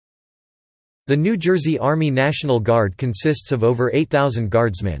The New Jersey Army National Guard consists of over 8,000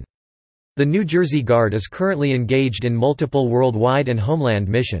 guardsmen. The New Jersey Guard is currently engaged in multiple worldwide and homeland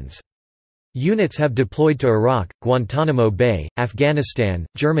missions. Units have deployed to Iraq, Guantanamo Bay, Afghanistan,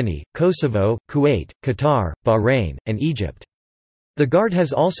 Germany, Kosovo, Kuwait, Qatar, Bahrain, and Egypt. The Guard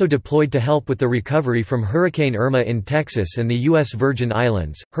has also deployed to help with the recovery from Hurricane Irma in Texas and the U.S. Virgin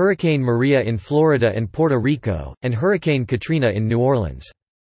Islands, Hurricane Maria in Florida and Puerto Rico, and Hurricane Katrina in New Orleans.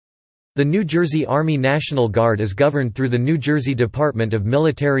 The New Jersey Army National Guard is governed through the New Jersey Department of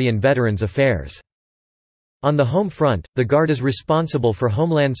Military and Veterans Affairs. On the home front, the Guard is responsible for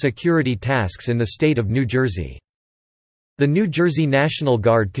homeland security tasks in the state of New Jersey. The New Jersey National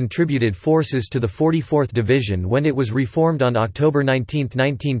Guard contributed forces to the 44th Division when it was reformed on October 19,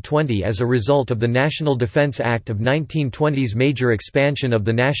 1920 as a result of the National Defense Act of 1920's major expansion of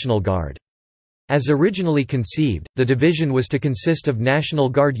the National Guard. As originally conceived, the division was to consist of National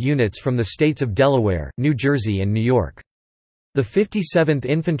Guard units from the states of Delaware, New Jersey and New York. The 57th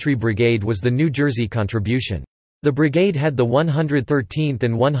Infantry Brigade was the New Jersey contribution. The brigade had the 113th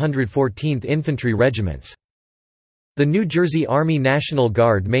and 114th Infantry Regiments. The New Jersey Army National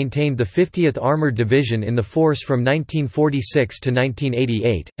Guard maintained the 50th Armored Division in the force from 1946 to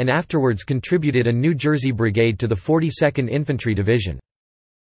 1988, and afterwards contributed a New Jersey Brigade to the 42nd Infantry Division.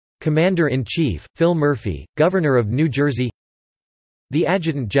 Commander-in-Chief, Phil Murphy, Governor of New Jersey. The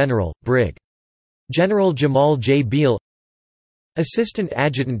Adjutant General, Brig. General Jamal J. Beale. Assistant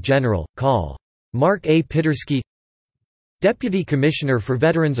Adjutant General, Col. Mark A. Pittersky. Deputy Commissioner for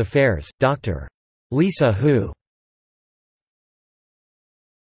Veterans Affairs, Dr. Lisa Hu.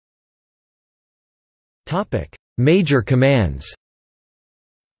 Major commands.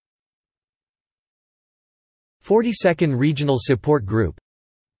 42nd Regional Support Group,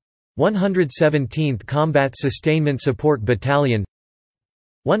 117th Combat Sustainment Support Battalion,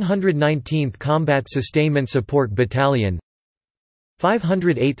 119th Combat Sustainment Support Battalion,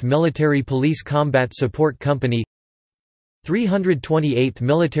 508th Military Police Combat Support Company, 328th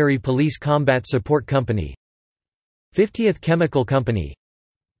Military Police Combat Support Company, 50th Chemical Company,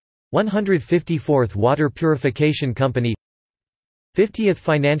 154th Water Purification Company, 50th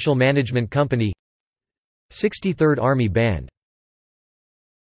Financial Management Company, 63rd Army Band,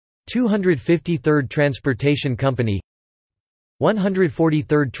 253rd Transportation Company,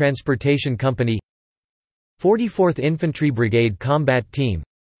 143rd Transportation Company, 44th Infantry Brigade Combat Team,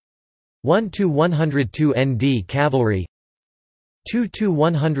 1-102 ND Cavalry,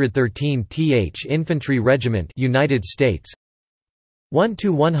 2-113 th Infantry Regiment United States,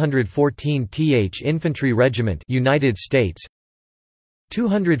 1-114 th Infantry Regiment United States,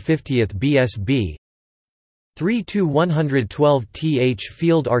 250th BSB, 3-112 th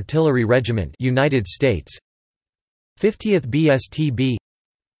Field Artillery Regiment United States, 50th BSTB,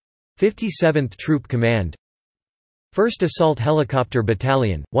 57th Troop Command, 1st Assault Helicopter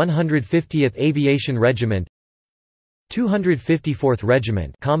Battalion, 150th Aviation Regiment, 254th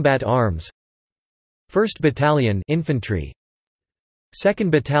Regiment Combat Arms, 1st Battalion Infantry,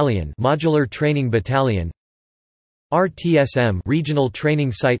 2nd Battalion Modular Training Battalion, RTSM Regional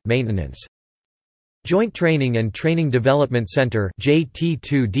Training Site Maintenance, Joint Training and Training Development Center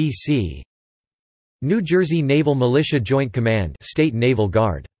JT2DC, New Jersey Naval Militia Joint Command State Naval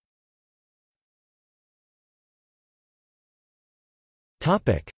Guard.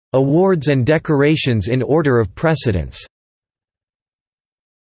 Topic: Awards and decorations in order of precedence.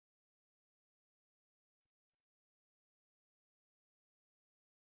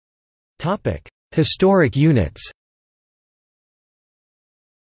 Topic: Historic units.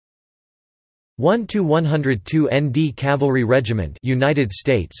 1-102 ND Cavalry Regiment United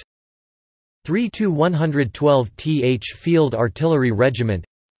States, 3-112 th Field Artillery Regiment,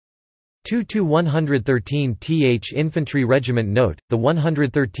 2-113 th Infantry Regiment. Note, the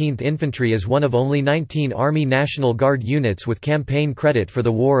 113th Infantry is one of only 19 Army National Guard units with campaign credit for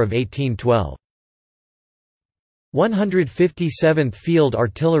the War of 1812. 157th Field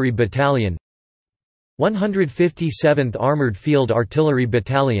Artillery Battalion, 157th Armored Field Artillery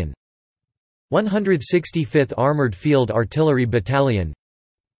Battalion, 165th Armored Field Artillery Battalion,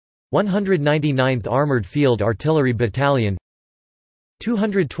 199th Armored Field Artillery Battalion,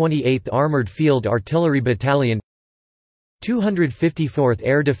 228th Armored Field Artillery Battalion, 254th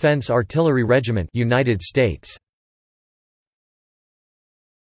Air Defense Artillery Regiment United States.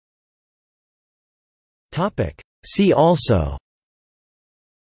 See also: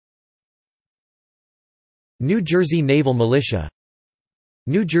 New Jersey Naval Militia,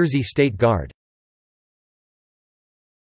 New Jersey State Guard.